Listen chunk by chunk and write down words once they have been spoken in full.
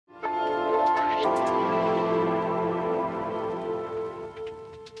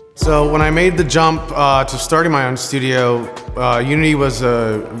So when I made the jump to starting my own studio, Unity was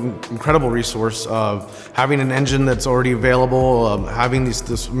an incredible resource of having an engine that's already available, having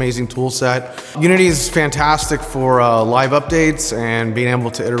this amazing tool set. Unity is fantastic for live updates and being able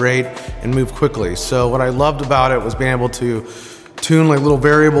to iterate and move quickly. So what I loved about it was being able to tune like little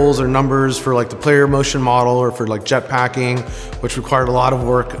variables or numbers for like the player motion model or for like jetpacking, which required a lot of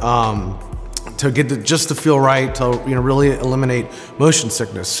work. To get just to feel right, to really eliminate motion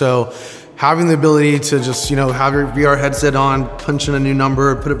sickness. So having the ability to just have your VR headset on, punch in a new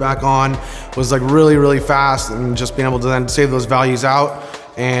number, put it back on, was like really fast, and just being able to then save those values out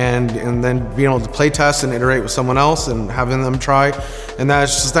and then being able to play test and iterate with someone else and having them try. And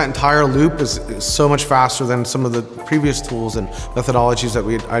that's just, that entire loop is so much faster than some of the previous tools and methodologies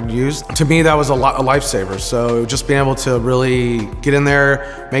that I'd used. To me, that was a lifesaver. So just being able to really get in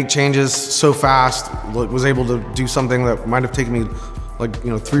there, make changes so fast, was able to do something that might have taken me like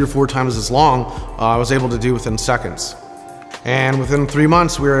 3 or 4 times as long, I was able to do within seconds. And within 3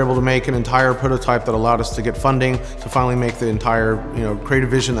 months, we were able to make an entire prototype that allowed us to get funding to finally make the entire creative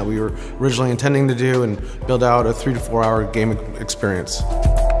vision that we were originally intending to do and build out a 3 to 4 hour game experience.